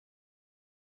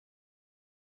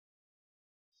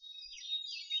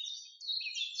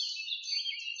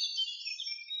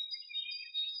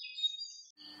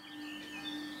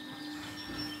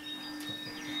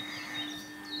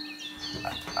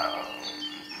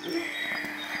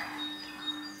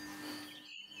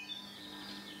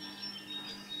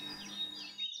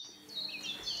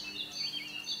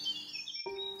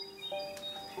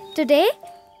Today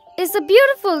is a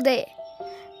beautiful day.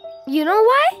 You know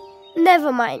why?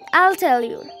 Never mind, I'll tell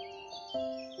you.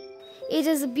 It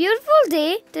is a beautiful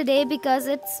day today because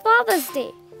it's Father's Day.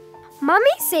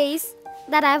 Mummy says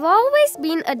that I've always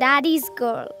been a daddy's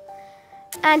girl,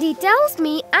 and he tells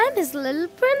me I'm his little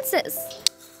princess.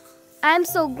 I'm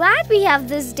so glad we have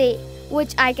this day,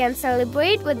 which I can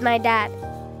celebrate with my dad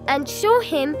and show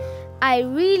him I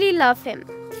really love him.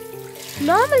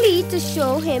 Normally, to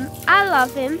show him I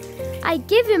love him, I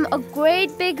give him a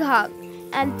great big hug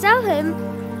and tell him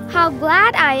how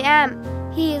glad I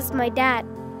am he is my dad.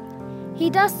 He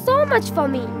does so much for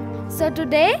me. So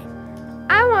today,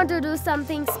 I want to do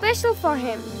something special for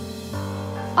him.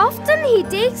 Often he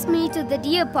takes me to the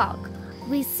deer park.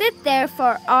 We sit there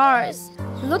for hours,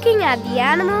 looking at the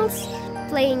animals,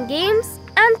 playing games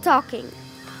and talking.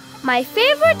 My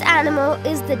favorite animal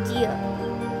is the deer.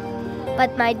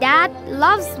 But my dad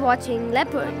loves watching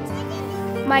leopards.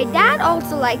 My dad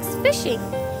also likes fishing.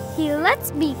 He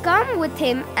lets me come with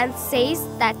him and says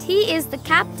that he is the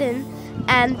captain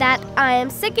and that I am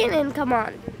second in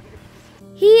command.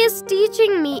 He is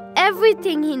teaching me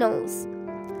everything he knows.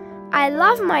 I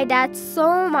love my dad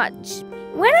so much.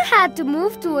 When I had to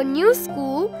move to a new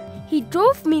school, he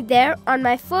drove me there on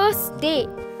my first day.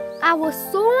 I was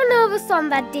so nervous on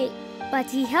that day, but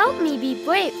he helped me be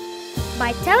brave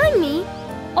by telling me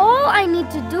all I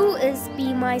need to do is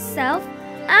be myself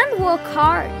and work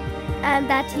hard, and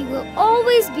that he will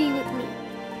always be with me.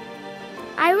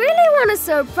 I really want to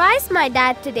surprise my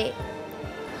dad today.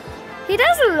 He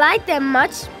doesn't like them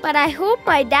much, but I hope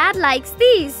my dad likes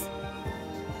these.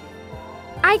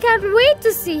 I can't wait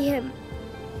to see him.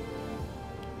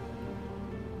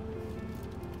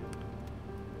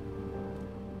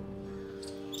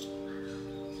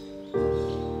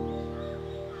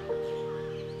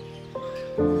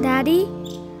 Daddy,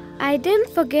 I didn't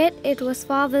forget it was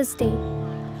Father's Day.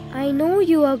 I know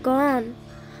you are gone,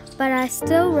 but I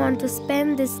still want to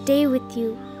spend this day with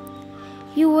you.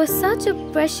 You were such a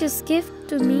precious gift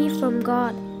to me from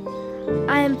God.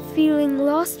 I am feeling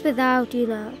lost without you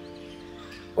now.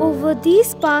 Over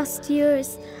these past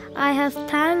years, I have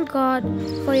thanked God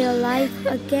for your life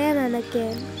again and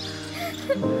again.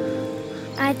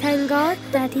 I thank God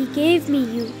that He gave me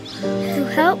you to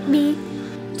help me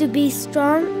to be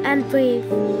strong and brave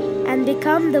and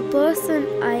become the person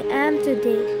I am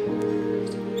today.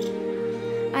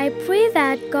 I pray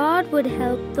that God would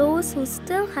help those who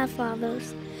still have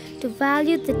fathers to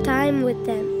value the time with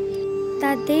them,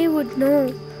 that they would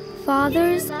know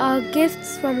fathers are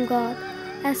gifts from God,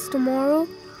 as tomorrow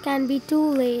can be too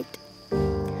late.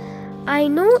 I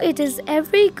know it is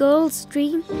every girl's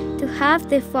dream to have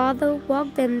their father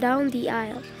walk them down the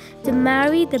aisle to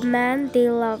marry the man they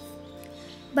love.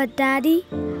 But Daddy,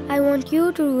 I want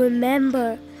you to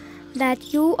remember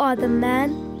that you are the man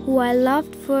who I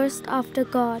loved first after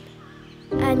God,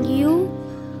 and you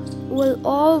will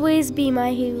always be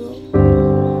my hero.